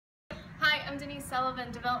I'm Denise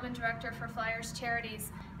Sullivan, Development Director for Flyers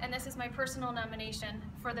Charities, and this is my personal nomination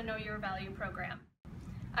for the Know Your Value program.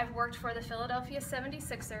 I've worked for the Philadelphia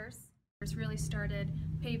 76ers. Really started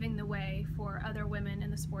paving the way for other women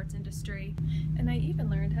in the sports industry, and I even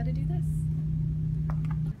learned how to do this.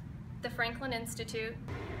 The Franklin Institute.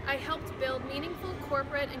 I helped build meaningful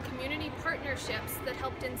corporate and community partnerships that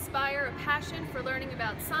helped inspire a passion for learning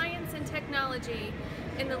about science and technology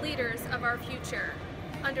in the leaders of our future,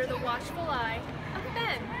 under the watchful eye of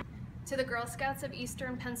Ben. To the Girl Scouts of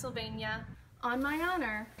Eastern Pennsylvania, on my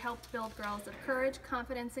honor, helped build girls of courage,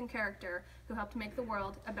 confidence, and character who helped make the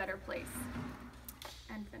world a better place.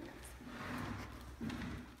 And Vineyards.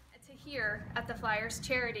 To here at the Flyers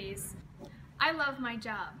Charities, I love my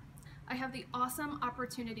job. I have the awesome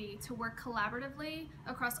opportunity to work collaboratively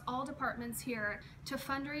across all departments here to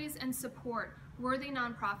fundraise and support worthy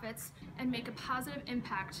nonprofits and make a positive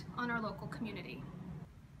impact on our local community.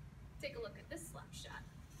 Take a look at this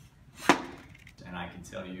slapshot. And I can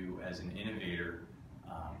tell you, as an innovator,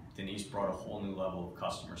 Denise brought a whole new level of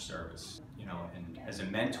customer service. And as a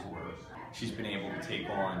mentor, she's been able to take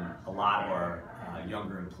on a lot of our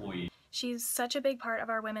younger employees. She's such a big part of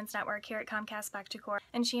our women's network here at Comcast Spectacor,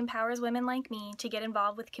 and she empowers women like me to get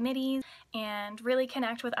involved with committees and really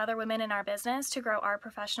connect with other women in our business to grow our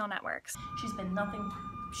professional networks. She's been nothing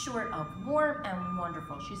short of warm and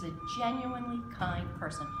wonderful. She's a genuinely kind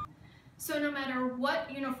person. So no matter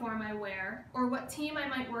what uniform I wear or what team I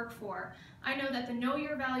might work for, I know that the Know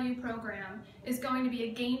Your Value program is going to be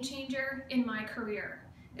a game changer in my career.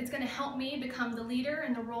 It's going to help me become the leader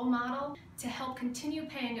and the role model to help continue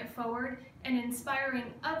paying it forward and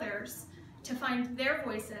inspiring others to find their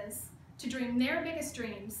voices, to dream their biggest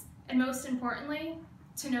dreams, and most importantly,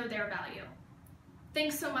 to know their value.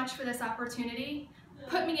 Thanks so much for this opportunity.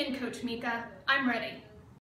 Put me in, Coach Mika. I'm ready.